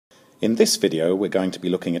In this video we're going to be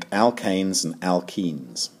looking at alkanes and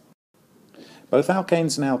alkenes. Both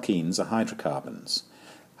alkanes and alkenes are hydrocarbons.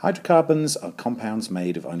 Hydrocarbons are compounds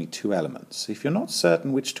made of only two elements. If you're not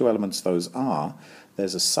certain which two elements those are,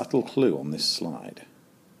 there's a subtle clue on this slide.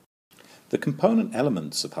 The component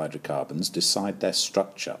elements of hydrocarbons decide their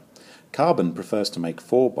structure. Carbon prefers to make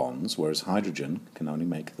 4 bonds, whereas hydrogen can only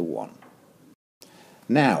make the 1.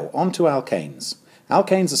 Now, on to alkanes.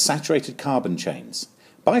 Alkanes are saturated carbon chains.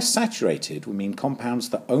 By saturated, we mean compounds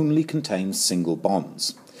that only contain single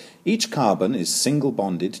bonds. Each carbon is single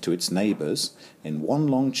bonded to its neighbours in one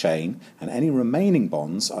long chain, and any remaining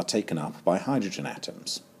bonds are taken up by hydrogen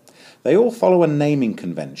atoms. They all follow a naming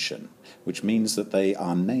convention, which means that they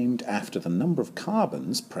are named after the number of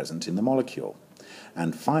carbons present in the molecule.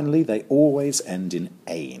 And finally, they always end in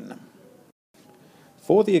 -ane.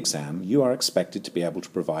 For the exam, you are expected to be able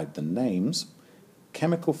to provide the names,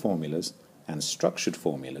 chemical formulas, and structured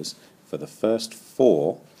formulas for the first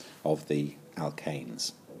 4 of the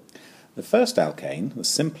alkanes. The first alkane, the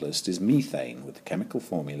simplest, is methane with the chemical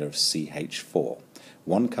formula of CH4,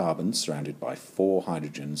 1 carbon surrounded by 4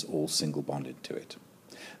 hydrogens all single bonded to it.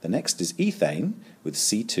 The next is ethane with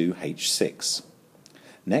C2H6.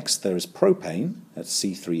 Next there is propane at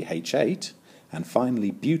C3H8, and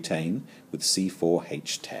finally butane with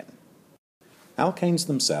C4H10. Alkanes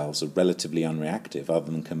themselves are relatively unreactive other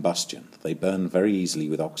than combustion. They burn very easily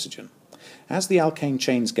with oxygen. As the alkane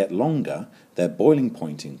chains get longer, their boiling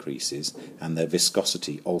point increases and their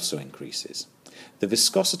viscosity also increases. The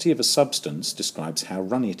viscosity of a substance describes how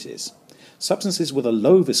runny it is. Substances with a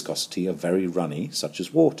low viscosity are very runny, such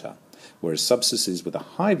as water, whereas substances with a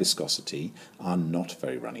high viscosity are not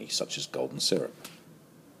very runny, such as golden syrup.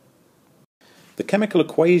 The chemical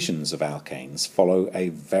equations of alkanes follow a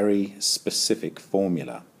very specific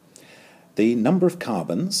formula. The number of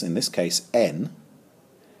carbons, in this case N,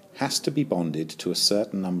 has to be bonded to a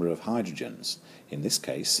certain number of hydrogens, in this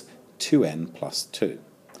case 2N plus 2.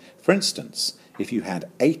 For instance, if you had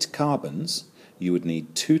 8 carbons, you would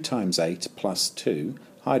need 2 times 8 plus 2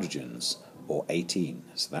 hydrogens, or 18.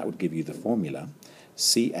 So that would give you the formula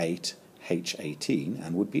C8H18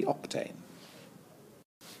 and would be octane.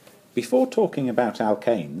 Before talking about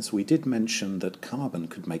alkanes, we did mention that carbon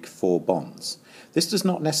could make 4 bonds. This does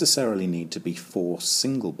not necessarily need to be 4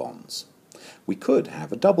 single bonds. We could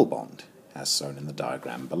have a double bond, as shown in the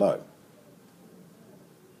diagram below.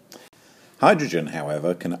 Hydrogen,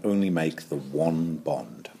 however, can only make the 1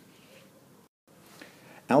 bond.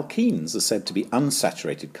 Alkenes are said to be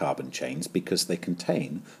unsaturated carbon chains because they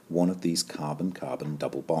contain one of these carbon-carbon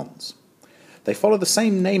double bonds. They follow the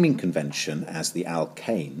same naming convention as the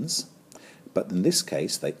alkanes, but in this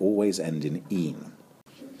case they always end in -ene.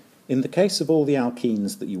 In the case of all the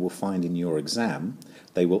alkenes that you will find in your exam,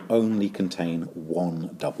 they will only contain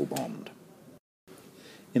 1 double bond.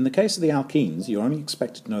 In the case of the alkenes, you're only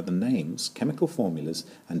expected to know the names, chemical formulas,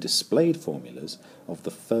 and displayed formulas of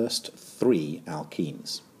the first 3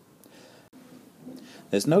 alkenes.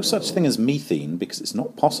 There's no such thing as methane because it's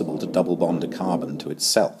not possible to double bond a carbon to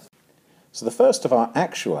itself. So the first of our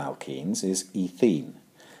actual alkenes is ethene.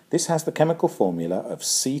 This has the chemical formula of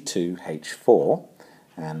C2H4,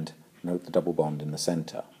 and note the double bond in the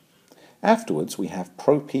centre. Afterwards we have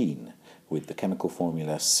propene with the chemical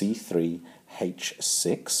formula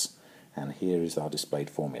C3H6, and here is our displayed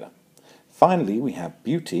formula. Finally we have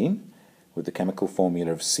butene with the chemical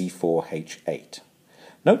formula of C4H8.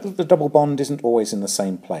 Note that the double bond isn't always in the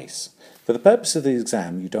same place. For the purpose of the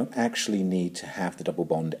exam, you don't actually need to have the double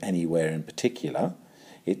bond anywhere in particular.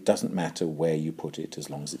 It doesn't matter where you put it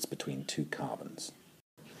as long as it's between 2 carbons.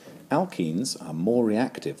 Alkenes are more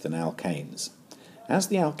reactive than alkanes. As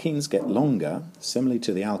the alkenes get longer, similarly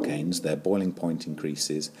to the alkanes, their boiling point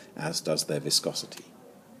increases, as does their viscosity.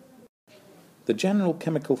 The general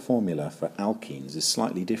chemical formula for alkenes is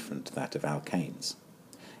slightly different to that of alkanes.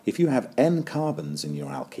 If you have N carbons in your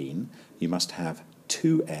alkene, you must have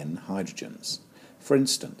 2N hydrogens. For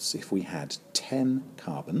instance, if we had 10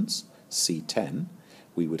 carbons, C10,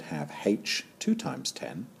 we would have H 2 times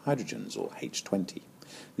 10 hydrogens, or H20.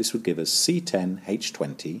 This would give us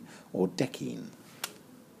C10H20, or decene.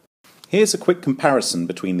 Here's a quick comparison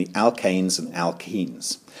between the alkanes and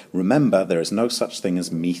alkenes. Remember, there is no such thing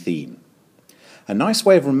as methane. A nice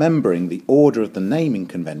way of remembering the order of the naming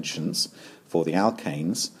conventions for the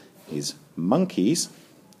alkanes is monkeys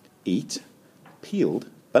eat peeled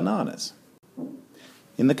bananas.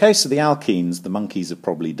 In the case of the alkenes, the monkeys have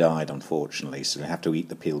probably died, unfortunately, so you have to eat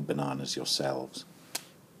the peeled bananas yourselves.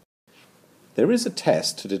 There is a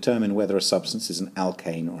test to determine whether a substance is an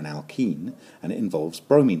alkane or an alkene, and it involves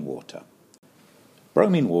bromine water.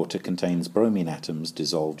 Bromine water contains bromine atoms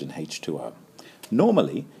dissolved in H2O.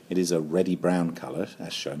 Normally, it is a reddy brown colour,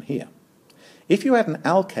 as shown here. If you add an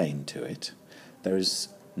alkane to it, there is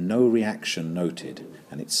no reaction noted,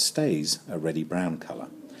 and it stays a reddy brown colour.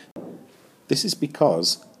 This is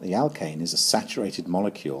because the alkane is a saturated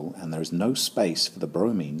molecule and there is no space for the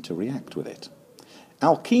bromine to react with it.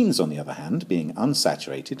 Alkenes, on the other hand, being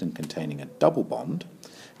unsaturated and containing a double bond,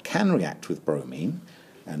 can react with bromine,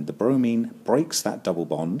 and the bromine breaks that double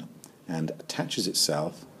bond and attaches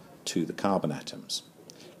itself to the carbon atoms.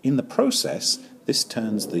 In the process, this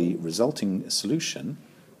turns the resulting solution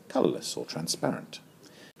colourless or transparent.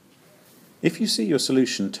 If you see your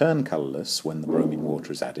solution turn colourless when the bromine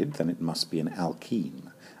water is added, then it must be an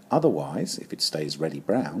alkene. Otherwise, if it stays reddy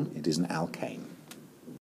brown, it is an alkane.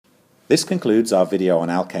 This concludes our video on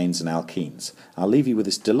alkanes and alkenes. I'll leave you with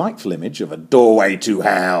this delightful image of a doorway to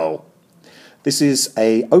hell. This is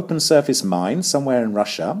an open surface mine somewhere in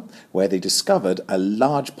Russia where they discovered a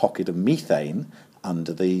large pocket of methane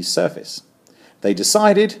under the surface. They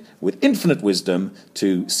decided, with infinite wisdom,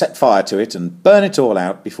 to set fire to it and burn it all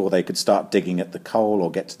out before they could start digging at the coal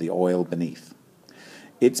or get to the oil beneath.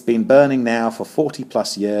 It's been burning now for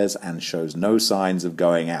 40+ years and shows no signs of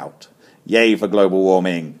going out. Yay for global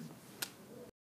warming!